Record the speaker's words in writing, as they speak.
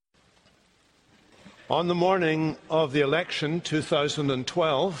On the morning of the election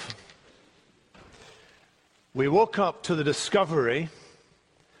 2012, we woke up to the discovery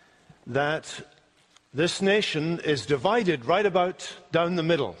that this nation is divided right about down the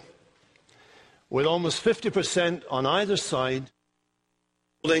middle, with almost 50% on either side,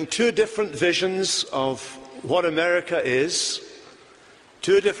 holding two different visions of what America is,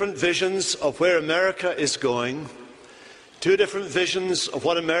 two different visions of where America is going, two different visions of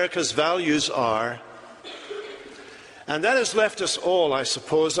what America's values are. And that has left us all, I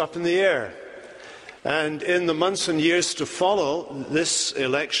suppose, up in the air. And in the months and years to follow this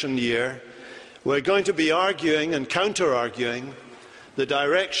election year, we're going to be arguing and counter-arguing the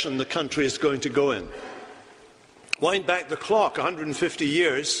direction the country is going to go in. Wind back the clock 150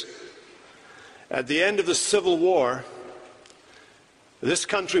 years. At the end of the Civil War, this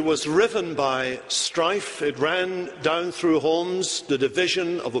country was riven by strife. It ran down through homes, the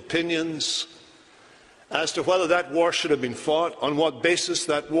division of opinions as to whether that war should have been fought, on what basis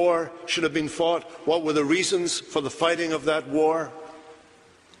that war should have been fought, what were the reasons for the fighting of that war.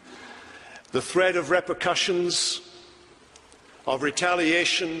 The threat of repercussions, of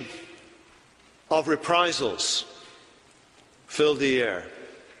retaliation, of reprisals filled the air.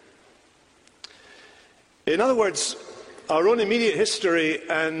 In other words, our own immediate history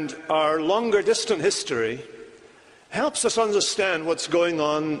and our longer distant history helps us understand what's going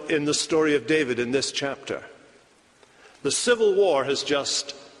on in the story of David in this chapter. The Civil War has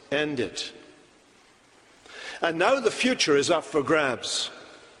just ended. And now the future is up for grabs.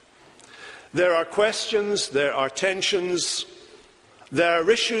 There are questions, there are tensions, there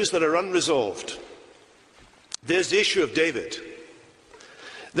are issues that are unresolved. There's the issue of David.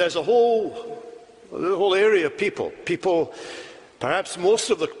 There's a whole area of people, perhaps most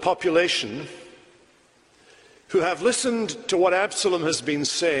of the population, who have listened to what Absalom has been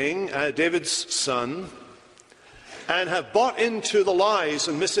saying, David's son, and have bought into the lies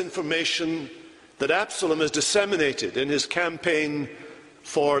and misinformation that Absalom has disseminated in his campaign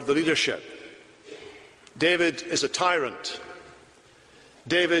for the leadership. David is a tyrant.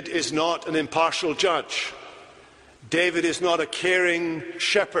 David is not an impartial judge. David is not a caring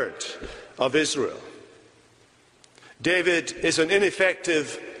shepherd of Israel. David is an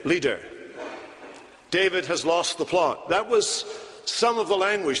ineffective leader. David has lost the plot. That was some of the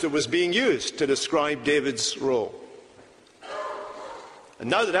language that was being used to describe David's role. And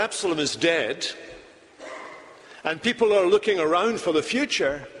now that Absalom is dead, and people are looking around for the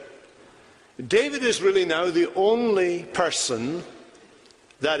future, David is really now the only person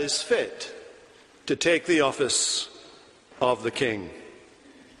that is fit to take the office of the king.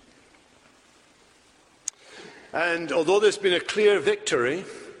 And although there's been a clear victory,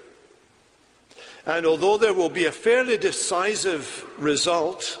 and although there will be a fairly decisive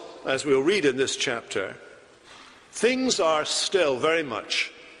result, as we'll read in this chapter, things are still very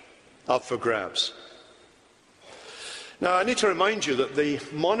much up for grabs. Now, I need to remind you that the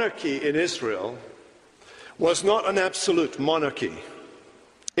monarchy in Israel was not an absolute monarchy.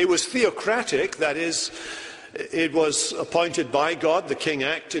 It was theocratic, that is, it was appointed by God, the king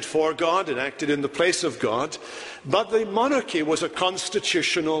acted for God and acted in the place of God, but the monarchy was a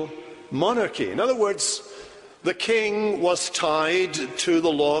constitutional monarchy. In other words, the king was tied to the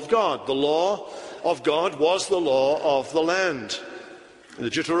law of God. The law of God was the law of the land, the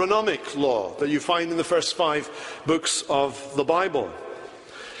Deuteronomic law that you find in the first 5 books of the Bible.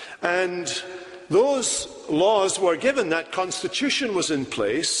 And those laws were given, that constitution was in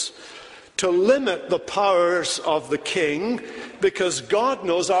place to limit the powers of the king, because God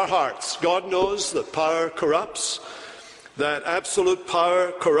knows our hearts. God knows that power corrupts, that absolute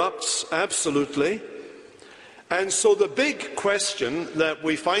power corrupts absolutely. And so the big question that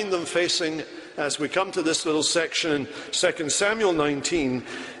we find them facing as we come to this little section in 2 Samuel 19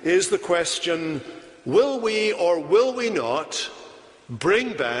 is the question, will we or will we not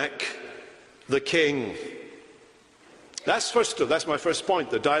bring back the king? That's my first point,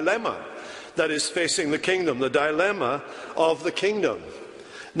 the dilemma that is facing the kingdom, the dilemma of the kingdom.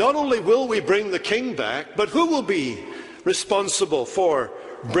 Not only will we bring the king back, but who will be responsible for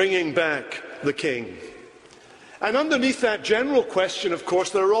bringing back the king? And underneath that general question, of course,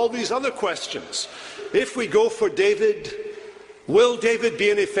 there are all these other questions. If we go for David, will David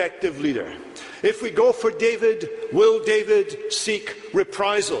be an effective leader? If we go for David, will David seek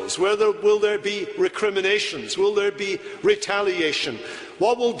reprisals? Will there be recriminations? Will there be retaliation?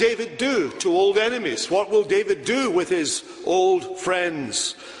 What will David do to old enemies? What will David do with his old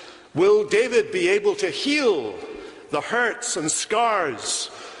friends? Will David be able to heal the hurts and scars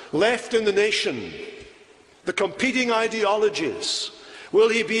left in the nation, the competing ideologies? Will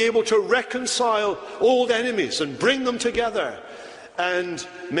he be able to reconcile old enemies and bring them together and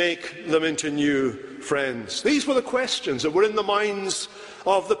make them into new friends? These were the questions that were in the minds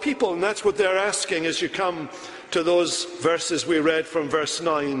of the people, and that's what they're asking as you come to those verses we read from verse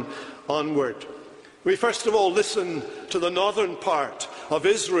 9 onward. We first of all listen to the northern part of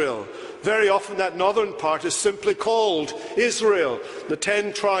Israel. Very often that northern part is simply called Israel, the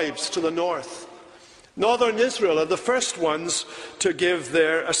 10 tribes to the north. Northern Israel are the first ones to give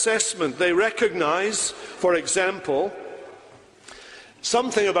their assessment. They recognize, for example,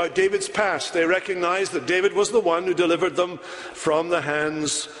 something about David's past. They recognize that David was the one who delivered them from the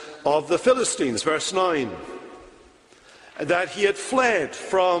hands of the Philistines. Verse 9. That he had fled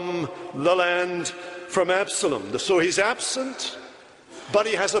from the land from Absalom. So he's absent, but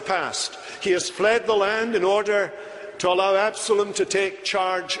he has a past. He has fled the land in order to allow Absalom to take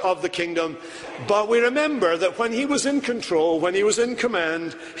charge of the kingdom. But we remember that when he was in control, when he was in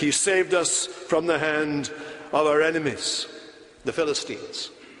command, he saved us from the hand of our enemies, the Philistines.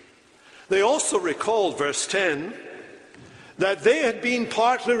 They also recalled, verse 10, that they had been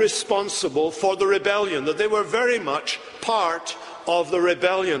partly responsible for the rebellion, that they were very much part of the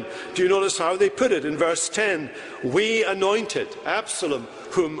rebellion. Do you notice how they put it in verse 10? We anointed Absalom,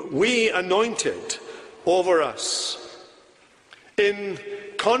 whom we anointed over us. In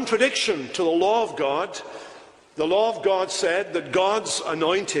contradiction to the law of God said that God's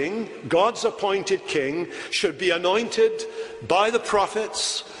anointing, God's appointed king, should be anointed by the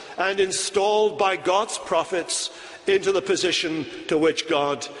prophets and installed by God's prophets into the position to which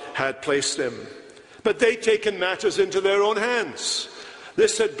God had placed him. But they'd taken matters into their own hands.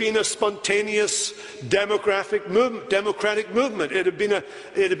 This had been a spontaneous democratic movement. It had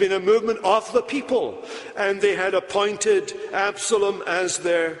been a movement of the people, and they had appointed Absalom as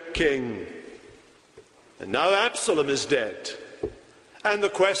their king. And now Absalom is dead. And the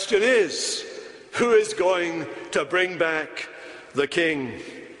question is, who is going to bring back the king?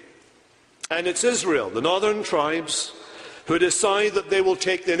 And it's Israel, the northern tribes, who decide that they will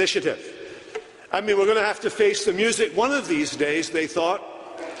take the initiative. I mean, we're going to have to face the music one of these days, they thought.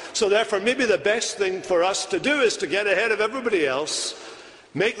 So therefore, maybe the best thing for us to do is to get ahead of everybody else,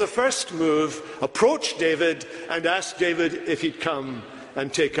 make the first move, approach David, and ask David if he'd come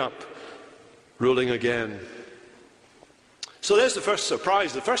and take up ruling again. So there's the first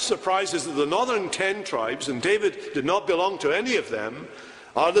surprise. The first surprise is that the northern 10 tribes, and David did not belong to any of them,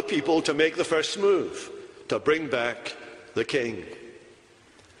 are the people to make the first move, to bring back the king.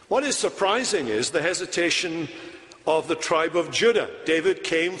 What is surprising is the hesitation of the tribe of Judah. David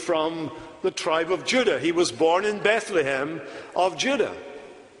came from the tribe of Judah. He was born in Bethlehem of Judah.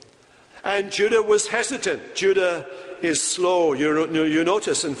 And Judah was hesitant. Judah is slow. You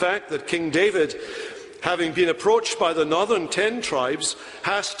notice, in fact, that King David, having been approached by the northern 10 tribes,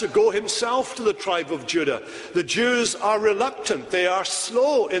 has to go himself to the tribe of Judah. The Jews are reluctant. They are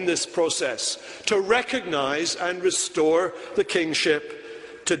slow in this process to recognize and restore the kingship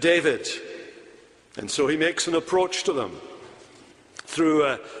to David. And so he makes an approach to them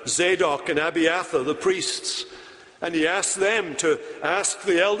through Zadok and Abiathar, the priests. And he asks them to ask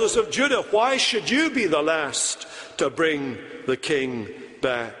the elders of Judah, why should you be the last to bring the king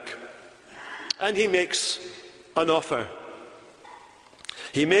back? And he makes an offer.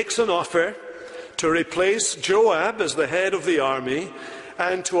 He makes an offer to replace Joab as the head of the army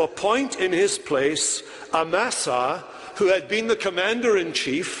and to appoint in his place Amasa, who had been the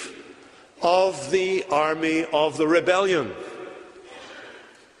commander-in-chief of the army of the rebellion.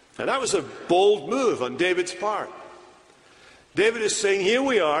 And that was a bold move on David's part. David is saying, here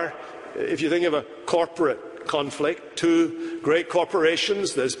we are. If you think of a corporate conflict, two great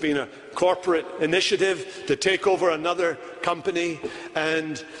corporations, there's been a corporate initiative to take over another company,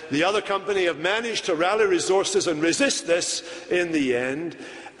 and the other company have managed to rally resources and resist this in the end,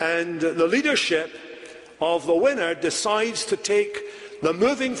 and the leadership of the winner decides to take the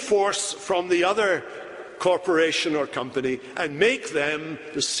moving force from the other corporation or company and make them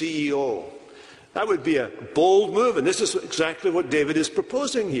the CEO. That would be a bold move, and this is exactly what David is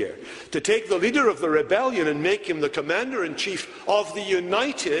proposing here, to take the leader of the rebellion and make him the commander-in-chief of the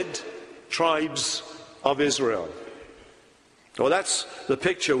united tribes of Israel. Well, that's the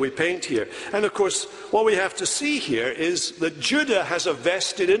picture we paint here. And of course, what we have to see here is that Judah has a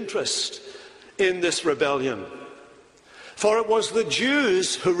vested interest in this rebellion. For it was the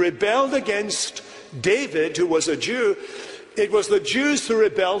Jews who rebelled against David, who was a Jew. It was the Jews who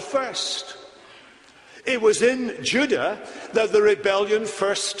rebelled first. It was in Judah that the rebellion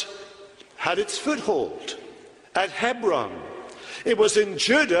first had its foothold, at Hebron. It was in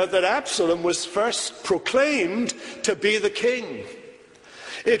Judah that Absalom was first proclaimed to be the king.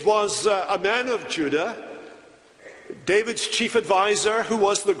 It was a man of Judah, David's chief advisor, who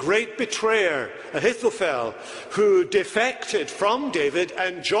was the great betrayer, Ahithophel, who defected from David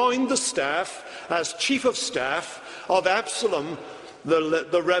and joined the staff as chief of staff of Absalom,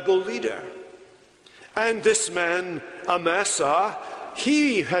 the rebel leader. And this man, Amasa,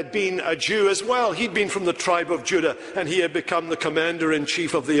 he had been a Jew as well. He'd been from the tribe of Judah, and he had become the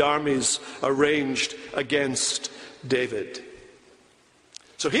commander-in-chief of the armies arranged against David.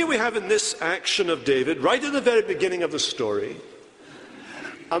 So here we have in this action of David, right at the very beginning of the story,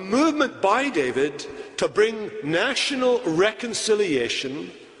 a movement by David to bring national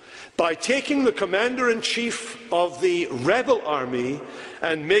reconciliation by taking the commander-in-chief of the rebel army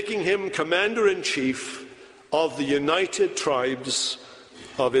and making him commander-in-chief of the United Tribes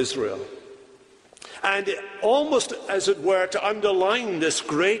of Israel. And almost as it were to underline this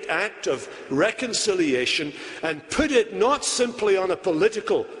great act of reconciliation and put it not simply on a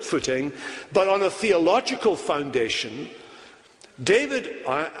political footing, but on a theological foundation, David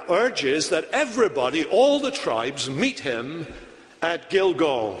urges that everybody, all the tribes, meet him at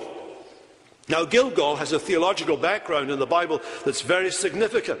Gilgal. Now, Gilgal has a theological background in the Bible that's very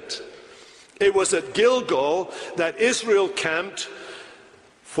significant. It was at Gilgal that Israel camped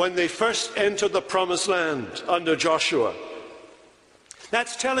when they first entered the Promised Land under Joshua.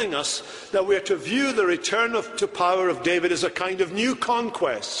 That's telling us that we're to view the return to power of David as a kind of new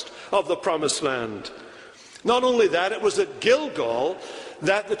conquest of the Promised Land. Not only that, it was at Gilgal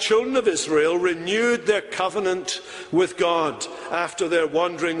that the children of Israel renewed their covenant with God after their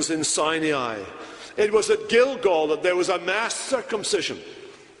wanderings in Sinai. It was at Gilgal that there was a mass circumcision.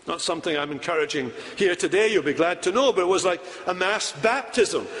 Not something I'm encouraging here today, you'll be glad to know, but it was like a mass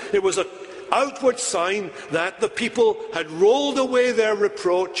baptism. It was an outward sign that the people had rolled away their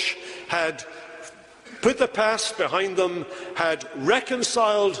reproach, had put the past behind them, had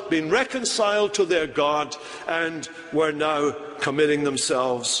been reconciled to their God, and were now committing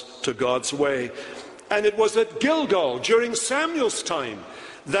themselves to God's way. And it was at Gilgal, during Samuel's time,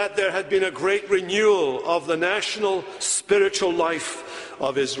 that there had been a great renewal of the national spiritual life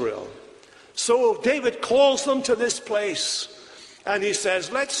of Israel. So David calls them to this place, and he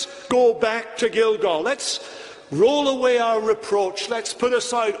says, let's go back to Gilgal. Let's roll away our reproach. Let's put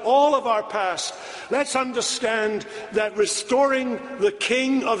aside all of our past. Let's understand that restoring the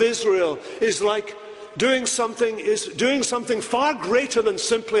King of Israel is like doing something far greater than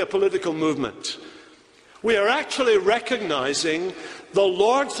simply a political movement. We are actually recognizing the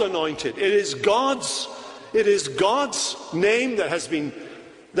Lord's anointed. It is God's name that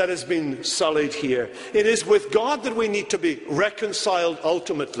has been sullied here. It is with God that we need to be reconciled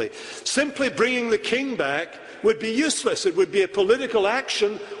ultimately. Simply bringing the king back would be useless. It would be a political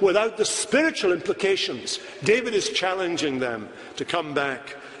action without the spiritual implications. David is challenging them to come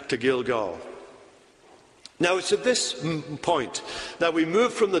back to Gilgal. Now it's at this point that we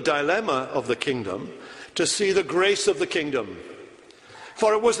move from the dilemma of the kingdom to see the grace of the kingdom.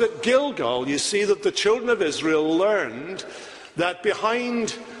 For it was at Gilgal, you see, that the children of Israel learned that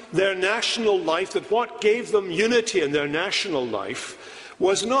behind their national life, that what gave them unity in their national life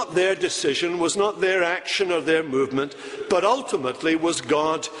was not their decision, was not their action or their movement, but ultimately was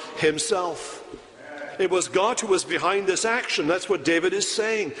God himself. It was God who was behind this action. That's what David is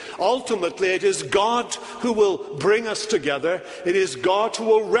saying. Ultimately, it is God who will bring us together. It is God who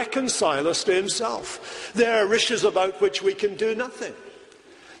will reconcile us to himself. There are issues about which we can do nothing.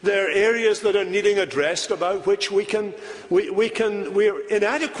 There are areas that are needing addressed about which we're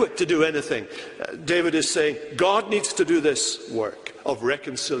inadequate to do anything. David is saying God needs to do this work of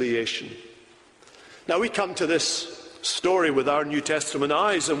reconciliation. Now we come to this story with our New Testament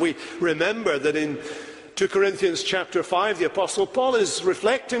eyes, and we remember that in 2 Corinthians chapter 5, the Apostle Paul is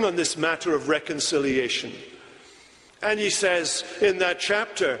reflecting on this matter of reconciliation. And he says in that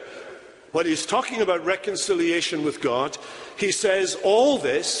chapter, when he's talking about reconciliation with God, he says, all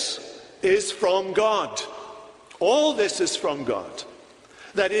this is from God. All this is from God.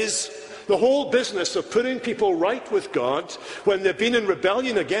 That is, the whole business of putting people right with God when they've been in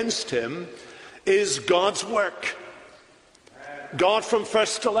rebellion against him is God's work. God from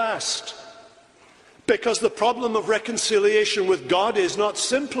first to last. Because the problem of reconciliation with God is not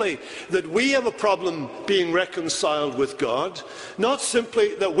simply that we have a problem being reconciled with God, not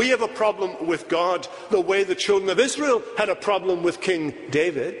simply that we have a problem with God the way the children of Israel had a problem with King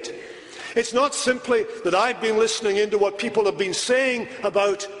David. It's not simply that I've been listening into what people have been saying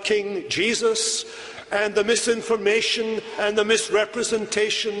about King Jesus and the misinformation and the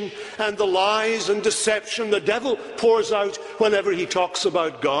misrepresentation and the lies and deception the devil pours out whenever he talks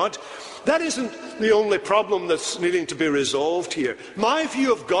about God. That isn't the only problem that's needing to be resolved here. My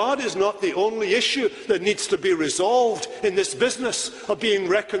view of God is not the only issue that needs to be resolved in this business of being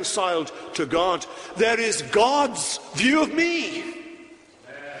reconciled to God. There is God's view of me.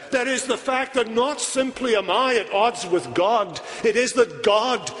 There is the fact that not simply am I at odds with God, it is that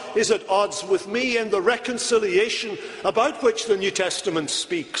God is at odds with me, and the reconciliation about which the New Testament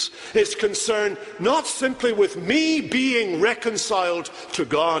speaks is concerned not simply with me being reconciled to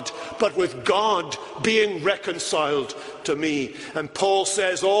God, but with God being reconciled to me. And Paul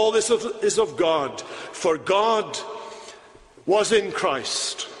says all this is of God, for God was in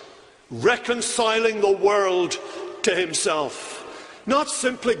Christ, reconciling the world to himself. Not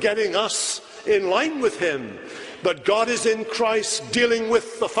simply getting us in line with him, but God is in Christ dealing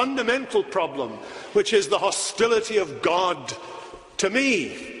with the fundamental problem, which is the hostility of God to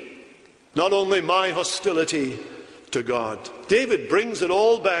me, not only my hostility to God. David brings it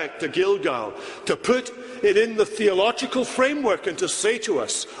all back to Gilgal to put it in the theological framework and to say to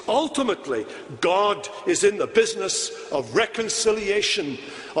us, ultimately, God is in the business of reconciliation,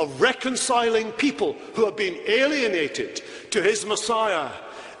 of reconciling people who have been alienated to his Messiah,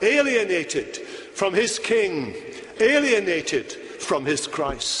 alienated from his King, alienated from his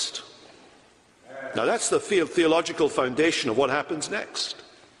Christ. Now that's the theological foundation of what happens next.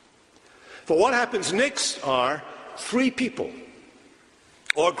 For what happens next are three people,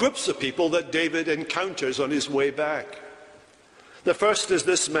 or groups of people that David encounters on his way back. The first is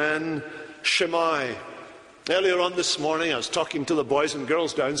this man, Shimei. Earlier on this morning, I was talking to the boys and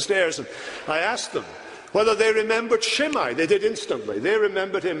girls downstairs, and I asked them whether they remembered Shimei. They did instantly. They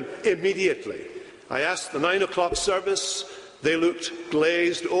remembered him immediately. I asked the 9 o'clock service. They looked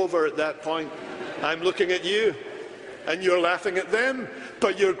glazed over at that point. I'm looking at you, and you're laughing at them,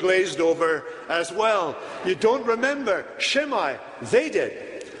 but you're glazed over as well. You don't remember Shimei. They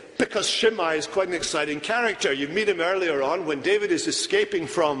did, because Shimei is quite an exciting character. You meet him earlier on when David is escaping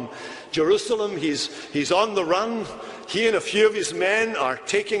from Jerusalem. He's on the run. He and a few of his men are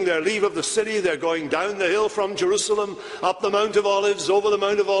taking their leave of the city. They're going down the hill from Jerusalem, up the Mount of Olives, over the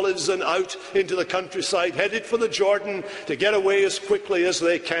Mount of Olives, and out into the countryside, headed for the Jordan to get away as quickly as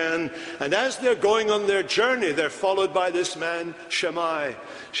they can. And as they're going on their journey, they're followed by this man, Shimei.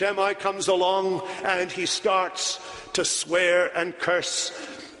 Shimei comes along and he starts to swear and curse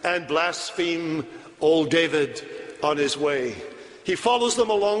and blaspheme old David on his way. He follows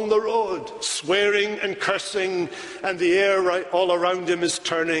them along the road, swearing and cursing, and the air all around him is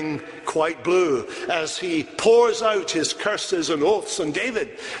turning quite blue as he pours out his curses and oaths on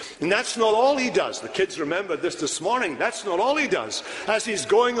David. And that's not all he does. The kids remembered this morning. That's not all he does. As he's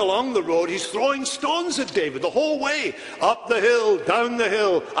going along the road, he's throwing stones at David the whole way, up the hill, down the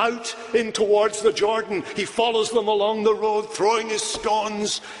hill, out in towards the Jordan. He follows them along the road, throwing his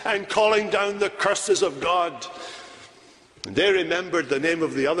stones and calling down the curses of God. And they remembered the name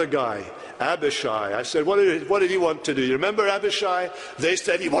of the other guy, Abishai. I said, what did he want to do? You remember Abishai? They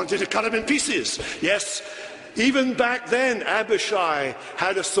said he wanted to cut him in pieces. Yes, even back then, Abishai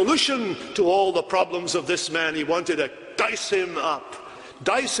had a solution to all the problems of this man. He wanted to dice him up,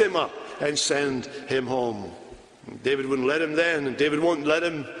 and send him home. David wouldn't let him then, and David won't let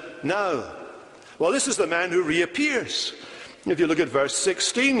him now. Well, this is the man who reappears. If you look at verse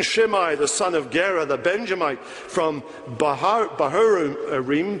 16, Shimei, the son of Gera, the Benjamite from Bahurim,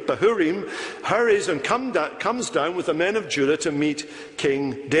 hurries and comes down with the men of Judah to meet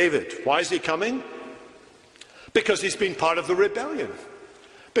King David. Why is he coming? Because he's been part of the rebellion.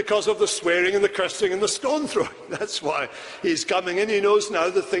 Because of the swearing and the cursing and the stone throwing. That's why he's coming in. He knows now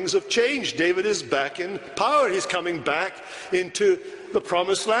that things have changed. David is back in power. He's coming back into the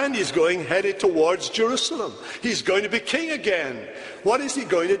promised land. He's headed towards Jerusalem. He's going to be king again. What is he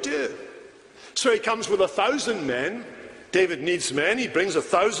going to do? So he comes with 1,000 men. David needs men. He brings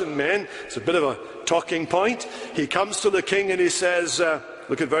 1,000 men. It's a bit of a talking point. He comes to the king and he says,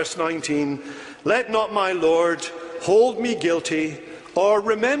 look at verse 19, "Let not my Lord hold me guilty, or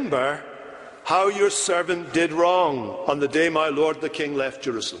remember how your servant did wrong on the day my lord the king left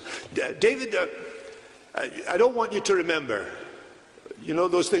Jerusalem." David, I don't want you to remember,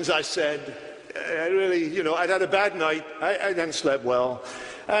 those things I said. I really, I'd had a bad night. I hadn't slept well.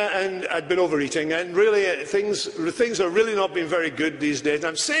 And I'd been overeating. And really, things have really not been very good these days.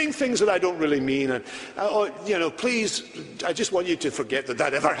 I'm saying things that I don't really mean. And, please, I just want you to forget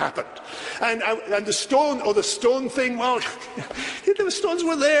that ever happened. And the stone thing, well, the stones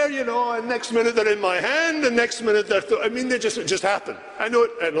were there, and next minute they're in my hand, and next minute they just happened. I know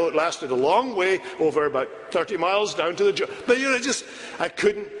it lasted a long way, over about 30 miles down to the, but I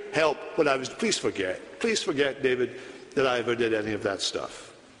couldn't help what I was. Please forget, David, that I ever did any of that stuff.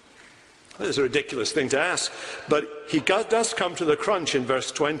 It's a ridiculous thing to ask, but he does come to the crunch in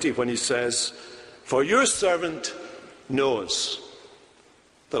verse 20 when he says, "For your servant knows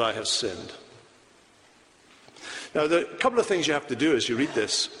that I have sinned." Now, there are a couple of things you have to do as you read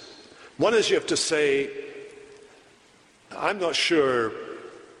this. One is you have to say, I'm not sure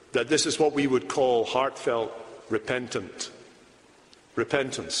that this is what we would call heartfelt repentance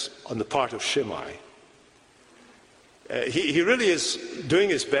on the part of Shimei. He really is doing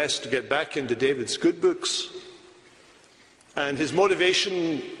his best to get back into David's good books, and his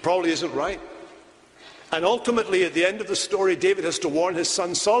motivation probably isn't right. And ultimately, at the end of the story, David has to warn his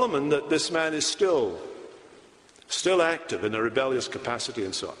son Solomon that this man is still active in a rebellious capacity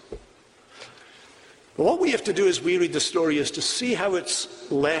and so on. But what we have to do as we read the story is to see how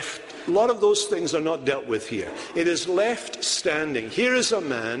it's left. A lot of those things are not dealt with here. It is left standing. Here is a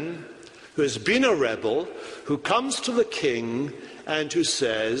man who has been a rebel, who comes to the king and who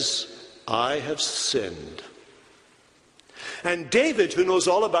says, I have sinned. And David, who knows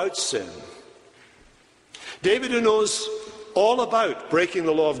all about sin, David who knows all about breaking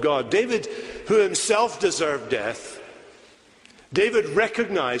the law of God, David who himself deserved death, David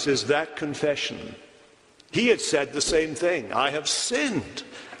recognizes that confession. He had said the same thing. I have sinned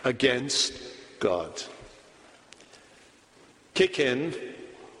against God. Kick in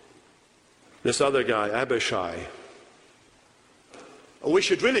this other guy, Abishai. We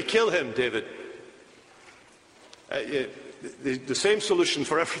should really kill him, David. The same solution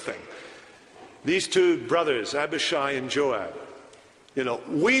for everything. These two brothers, Abishai and Joab. You know,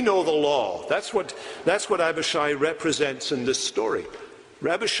 we know the law. That's what Abishai represents in this story.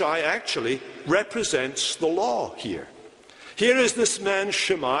 Abishai actually represents the law here. Here is this man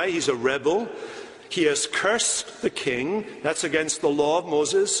Shimei. He's a rebel. He has cursed the king. That's against the law of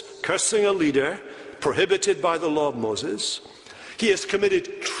Moses. Cursing a leader, prohibited by the law of Moses. He has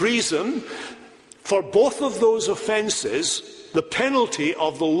committed treason. For both of those offenses, the penalty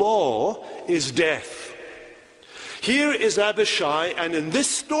of the law is death. Here is Abishai, and in this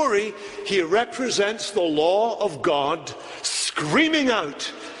story, he represents the law of God, screaming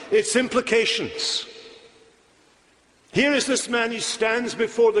out its implications. Here is this man, he stands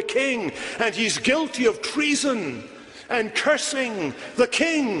before the king, and he's guilty of treason and cursing the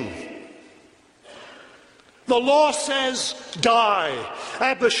king. The law says, die.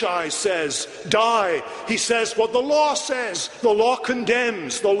 Abishai says, die. He says what the law says. The law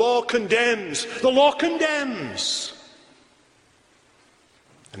condemns. The law condemns. The law condemns.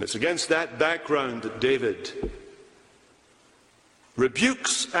 And it's against that background that David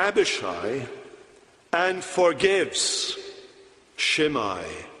rebukes Abishai and forgives Shimei.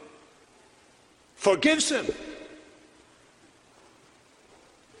 Forgives him.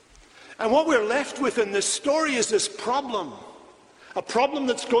 And what we're left with in this story is this problem. A problem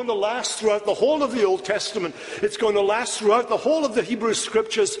that's going to last throughout the whole of the Old Testament. It's going to last throughout the whole of the Hebrew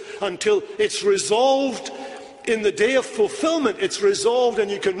Scriptures until it's resolved in the day of fulfillment. It's resolved, and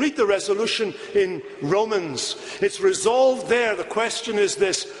you can read the resolution in Romans. It's resolved there. The question is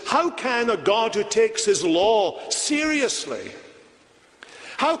this: how can a God who takes his law seriously,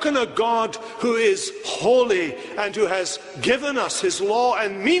 how can a God who is holy and who has given us his law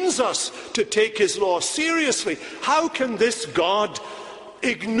and means us to take his law seriously, how can this God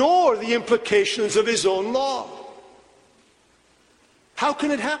ignore the implications of his own law? How can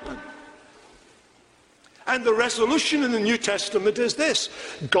it happen? And the resolution in the New Testament is this: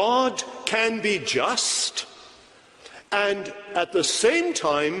 God can be just and at the same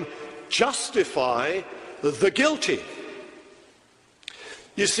time justify the guilty.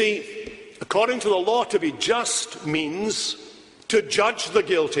 You see, according to the law, to be just means to judge the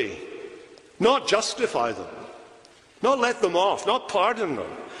guilty, not justify them, not let them off, not pardon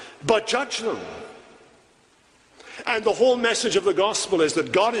them, but judge them. And the whole message of the gospel is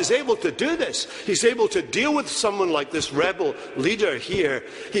that God is able to do this. He's able to deal with someone like this rebel leader here.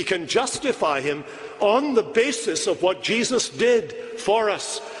 He can justify him on the basis of what Jesus did for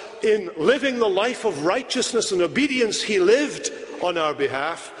us in living the life of righteousness and obedience he lived on our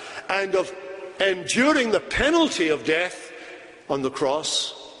behalf, and of enduring the penalty of death on the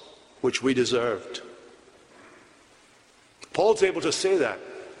cross, which we deserved. Paul's able to say that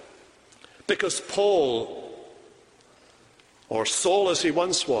because Paul, or Saul as he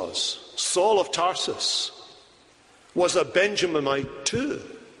once was, Saul of Tarsus, was a Benjaminite too.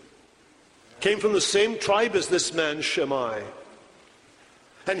 Came from the same tribe as this man Shimei.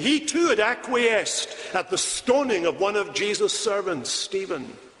 And he too had acquiesced at the stoning of one of Jesus' servants,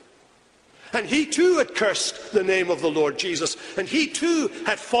 Stephen. And he too had cursed the name of the Lord Jesus. And he too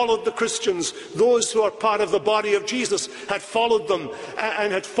had followed the Christians. Those who are part of the body of Jesus had followed them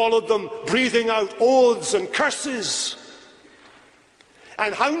and had followed them, breathing out oaths and curses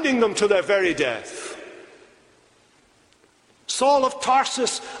and hounding them to their very death. Saul of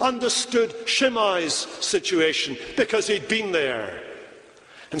Tarsus understood Shimei's situation because he'd been there.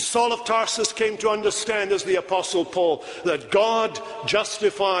 And Saul of Tarsus came to understand, as the Apostle Paul, that God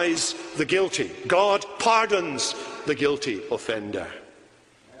justifies the guilty. God pardons the guilty offender.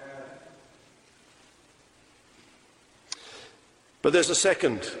 But there's a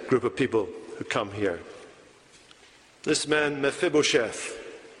second group of people who come here. This man, Mephibosheth,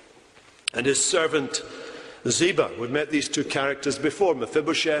 and his servant Ziba. We've met these two characters before.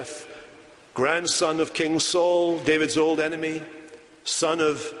 Mephibosheth, grandson of King Saul, David's old enemy, son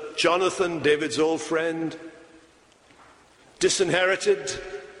of Jonathan, David's old friend, disinherited.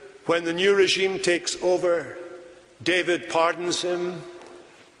 When the new regime takes over, David pardons him,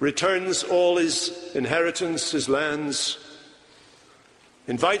 returns all his inheritance, his lands,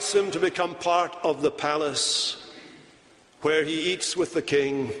 invites him to become part of the palace where he eats with the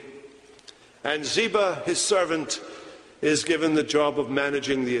king. And Ziba, his servant, is given the job of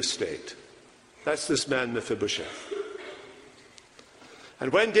managing the estate. That's this man Mephibosheth.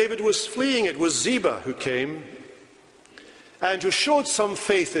 And when David was fleeing, it was Ziba who came and who showed some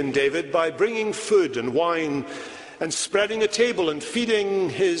faith in David by bringing food and wine and spreading a table and feeding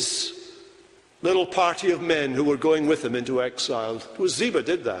his little party of men who were going with him into exile. It was Ziba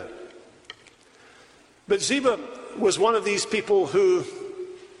did that. But Ziba was one of these people who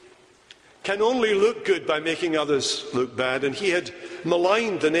can only look good by making others look bad, and he had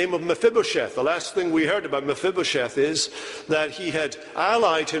maligned the name of Mephibosheth. The last thing we heard about Mephibosheth is that he had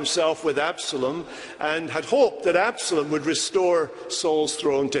allied himself with Absalom and had hoped that Absalom would restore Saul's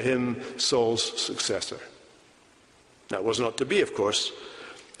throne to him, Saul's successor. That was not to be, of course,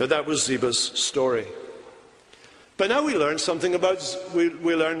 but that was Ziba's story. But now we learn something about, we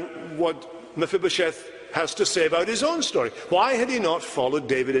learn what Mephibosheth has to say about his own story. Why had he not followed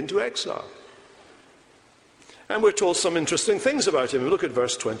David into exile? And we're told some interesting things about him. Look at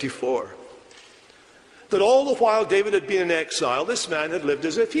verse 24. That all the while David had been in exile, this man had lived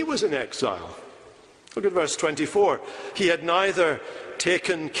as if he was in exile. Look at verse 24. He had neither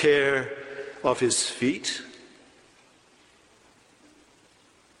taken care of his feet.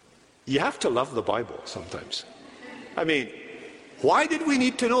 You have to love the Bible sometimes. I mean, why did we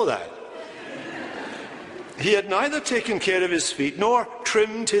need to know that? He had neither taken care of his feet, nor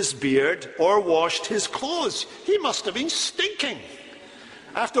trimmed his beard, or washed his clothes. He must have been stinking.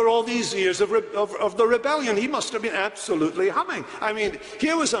 After all these years of the rebellion, he must have been absolutely humming. I mean,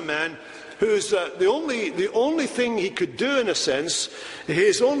 here was a man who's the only thing he could do, in a sense,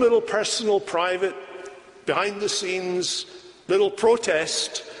 his own little personal, private, behind-the-scenes little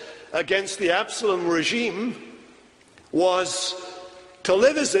protest against the Absalom regime was to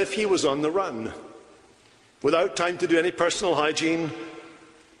live as if he was on the run, without time to do any personal hygiene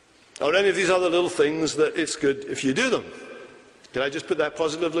or any of these other little things that it's good if you do them. Can I just put that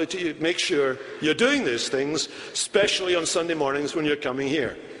positively to you? Make sure you're doing these things, especially on Sunday mornings when you're coming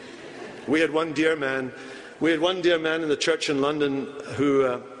here. We had one dear man in the church in London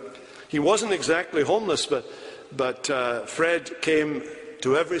who, he wasn't exactly homeless, but Fred came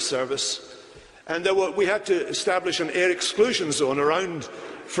to every service, and we had to establish an air exclusion zone around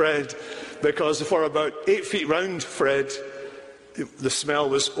Fred, because for about 8 feet round Fred, the smell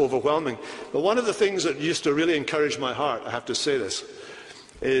was overwhelming. But one of the things that used to really encourage my heart, I have to say this,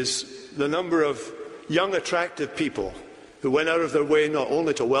 is the number of young, attractive people who went out of their way not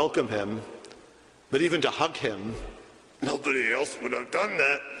only to welcome him, but even to hug him. Nobody else would have done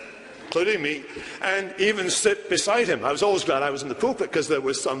that, including me, and even sit beside him. I was always glad I was in the pulpit because there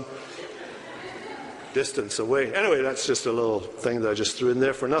was some distance away. Anyway, that's just a little thing that I just threw in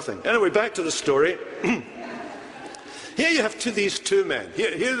there for nothing. Anyway, back to the story. Here you have these two men.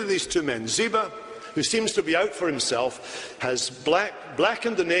 Here are these two men. Ziba, who seems to be out for himself, has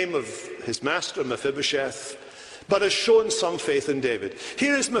blackened the name of his master Mephibosheth, but has shown some faith in David.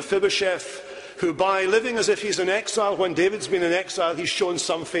 Here is Mephibosheth, who by living as if he's in exile, when David's been in exile, he's shown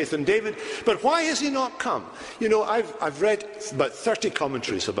some faith in David. But why has he not come? You know, I've read about 30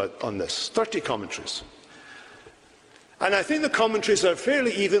 commentaries on this, 30 commentaries. And I think the commentaries are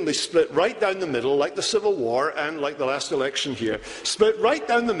fairly evenly split right down the middle, like the Civil War and like the last election here, split right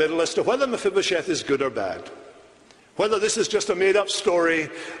down the middle as to whether Mephibosheth is good or bad, whether this is just a made-up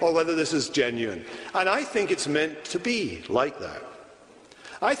story or whether this is genuine. And I think it's meant to be like that.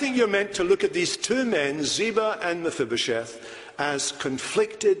 I think you're meant to look at these two men, Ziba and Mephibosheth, as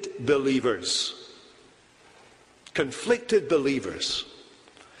conflicted believers. Conflicted believers.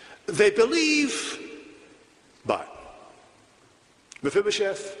 They believe, but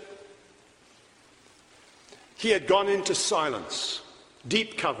Mephibosheth, he had gone into silence,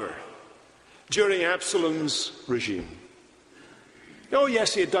 deep cover, during Absalom's regime. Oh,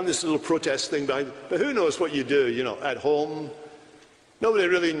 yes, he had done this little protest thing, but who knows what you do, at home. Nobody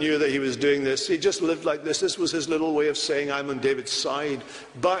really knew that he was doing this. He just lived like this. This was his little way of saying, I'm on David's side.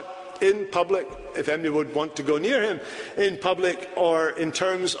 But in public, if anybody would want to go near him, in public or in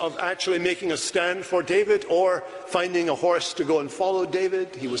terms of actually making a stand for David or finding a horse to go and follow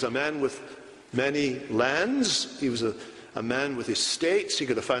David, he was a man with many lands. He was a man with estates. He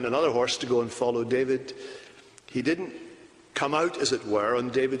could have found another horse to go and follow David. He didn't come out, as it were, on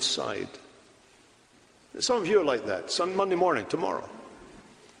David's side. Some of you are like that. Some Monday morning, tomorrow.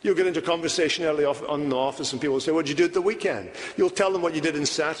 You'll get into a conversation early on in the office and people will say, what did you do at the weekend? You'll tell them what you did on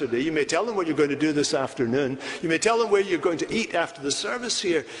Saturday. You may tell them what you're going to do this afternoon. You may tell them where you're going to eat after the service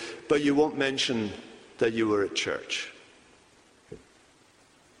here, but you won't mention that you were at church.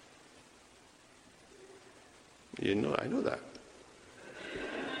 I know that.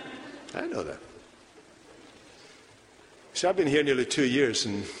 I know that. See, I've been here nearly 2 years,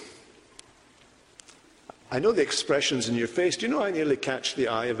 and I know the expressions in your face. Do you know I nearly catch the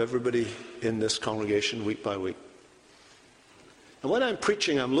eye of everybody in this congregation week by week? And when I'm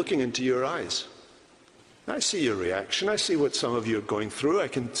preaching, I'm looking into your eyes. I see your reaction. I see what some of you are going through. I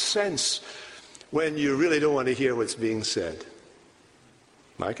can sense when you really don't want to hear what's being said.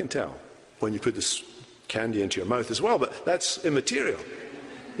 I can tell when you put this candy into your mouth as well, but that's immaterial.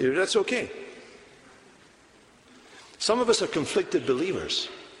 That's okay. Some of us are conflicted believers.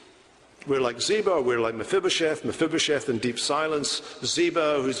 We're like Ziba, or we're like Mephibosheth. Mephibosheth in deep silence.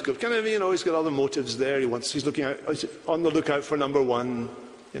 Ziba, who's got he's got other motives there. He's looking out, on the lookout for number one.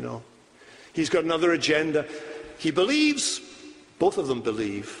 He's got another agenda. He believes. Both of them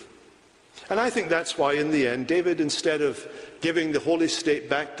believe. And I think that's why, in the end, David, instead of giving the holy state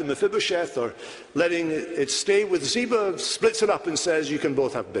back to Mephibosheth or letting it stay with Ziba, splits it up and says, you can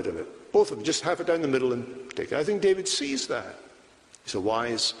both have a bit of it. Both of them, just have it down the middle and take it. I think David sees that. He's a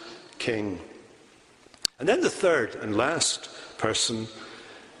wise king. And then the third and last person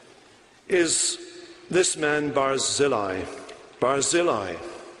is this man Barzillai.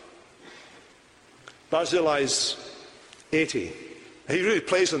 Barzillai's 80. He really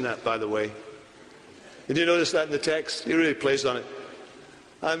plays on that, by the way. Did you notice that in the text? He really plays on it.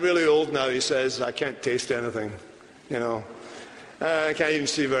 I'm really old now, he says. I can't taste anything, I can't even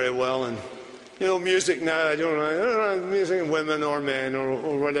see very well. And, music now, I don't know music, women or men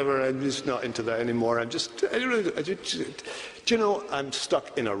or whatever. I'm just not into that anymore. I'm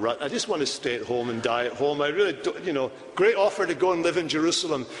stuck in a rut. I just want to stay at home and die at home. I really don't, great offer to go and live in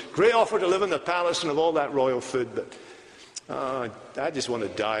Jerusalem. Great offer to live in the palace and have all that royal food, but I just want to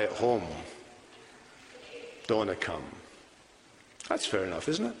die at home. Don't want to come. That's fair enough,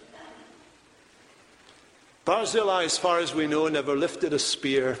 isn't it? Barzillai, as far as we know, never lifted a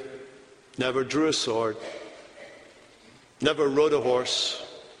spear, never drew a sword, never rode a horse,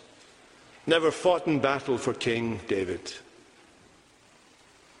 never fought in battle for King David.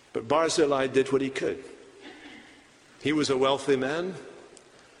 But Barzillai did what he could. He was a wealthy man,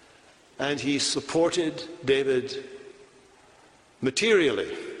 and he supported David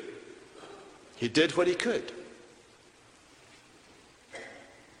materially. He did what he could.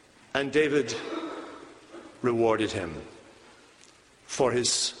 And David rewarded him for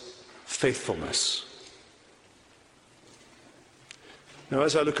his faithfulness. Now,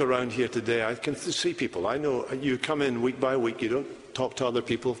 as I look around here today, I can see people. I know you come in week by week, you don't talk to other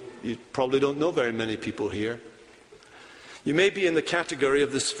people. You probably don't know very many people here. You may be in the category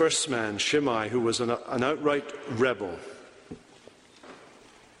of this first man, Shimei, who was an outright rebel.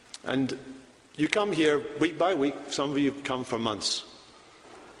 And you come here week by week. Some of you come for months.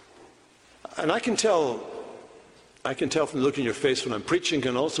 And I can tell from the look in your face when I'm preaching,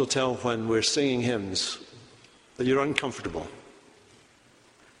 can also tell when we're singing hymns that you're uncomfortable.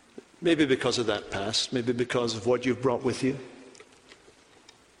 Maybe because of that past, maybe because of what you've brought with you.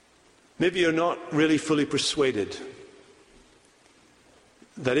 Maybe you're not really fully persuaded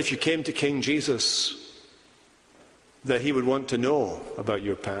that if you came to King Jesus, that he would want to know about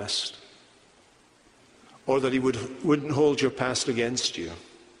your past, or that he wouldn't hold your past against you.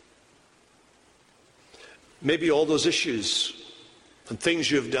 Maybe all those issues and things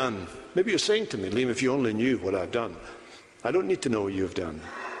you've done, maybe you're saying to me, Liam, if you only knew what I've done. I don't need to know what you've done.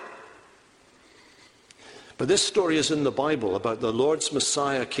 But this story is in the Bible about the Lord's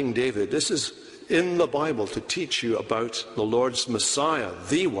Messiah, King David. This is in the Bible to teach you about the Lord's Messiah,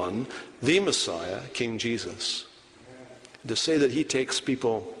 the one, the Messiah, King Jesus. To say that he takes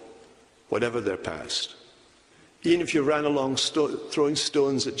people, whatever their past. Even if you ran along throwing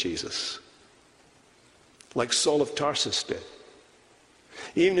stones at Jesus, like Saul of Tarsus did.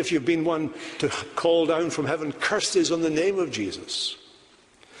 Even if you've been one to call down from heaven curses on the name of Jesus.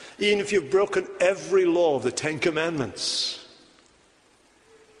 Even if you've broken every law of the Ten Commandments,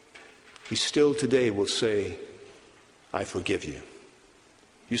 he still today will say, I forgive you.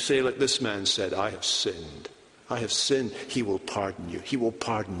 You say like this man said, I have sinned. I have sinned. He will pardon you. He will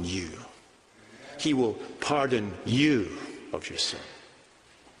pardon you. He will pardon you of your sin.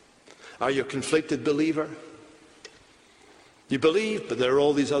 Are you a conflicted believer? You believe, but there are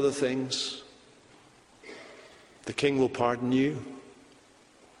all these other things. The King will pardon you.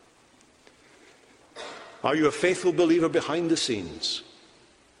 Are you a faithful believer behind the scenes?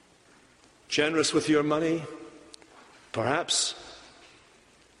 Generous with your money? Perhaps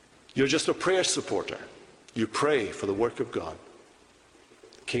you're just a prayer supporter. You pray for the work of God.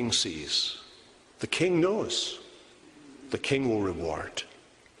 The King sees. The King knows. The King will reward.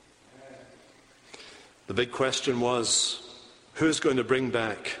 The big question was, who's going to bring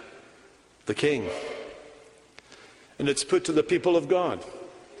back the King? And it's put to the people of God.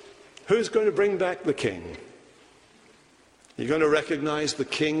 Who's going to bring back the King? You're going to recognize the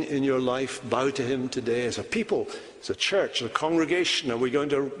King in your life, bow to him today as a people, as a church, as a congregation. Are we going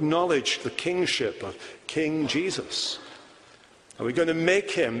to acknowledge the kingship of King Jesus? Are we going to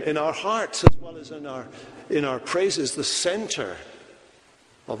make him in our hearts as well as in our praises the center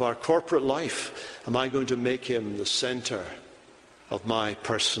of our corporate life? Am I going to make him the center of my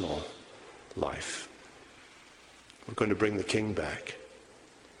personal life? We're going to bring the King back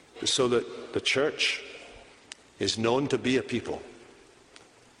so that the church is known to be a people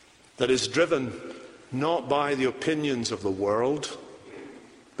that is driven not by the opinions of the world,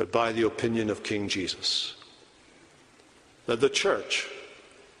 but by the opinion of King Jesus. That the church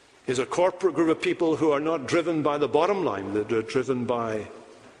is a corporate group of people who are not driven by the bottom line, that are driven by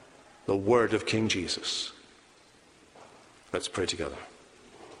the word of King Jesus. Let's pray together.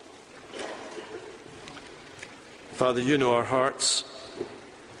 Father, you know our hearts.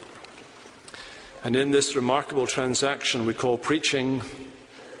 And in this remarkable transaction we call preaching,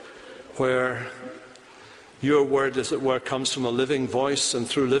 where your word, as it were, comes from a living voice and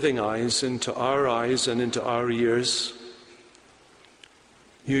through living eyes into our eyes and into our ears,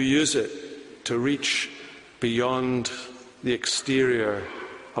 you use it to reach beyond the exterior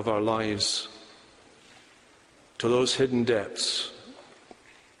of our lives to those hidden depths,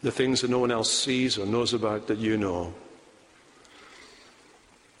 the things that no one else sees or knows about that you know.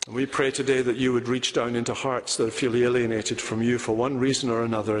 And we pray today that you would reach down into hearts that feel alienated from you for one reason or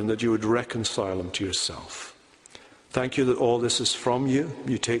another, and that you would reconcile them to yourself. Thank you that all this is from you.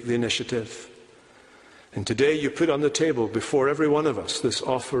 You take the initiative. And today you put on the table before every one of us this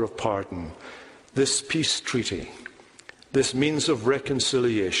offer of pardon, this peace treaty, this means of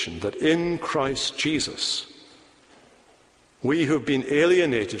reconciliation, that in Christ Jesus, we who've been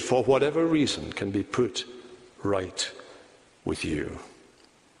alienated for whatever reason can be put right with you.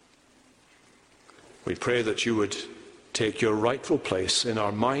 We pray that you would take your rightful place in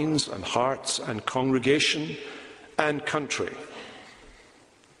our minds and hearts and congregation and country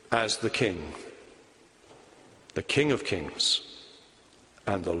as the King of Kings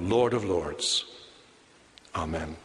and the Lord of Lords. Amen.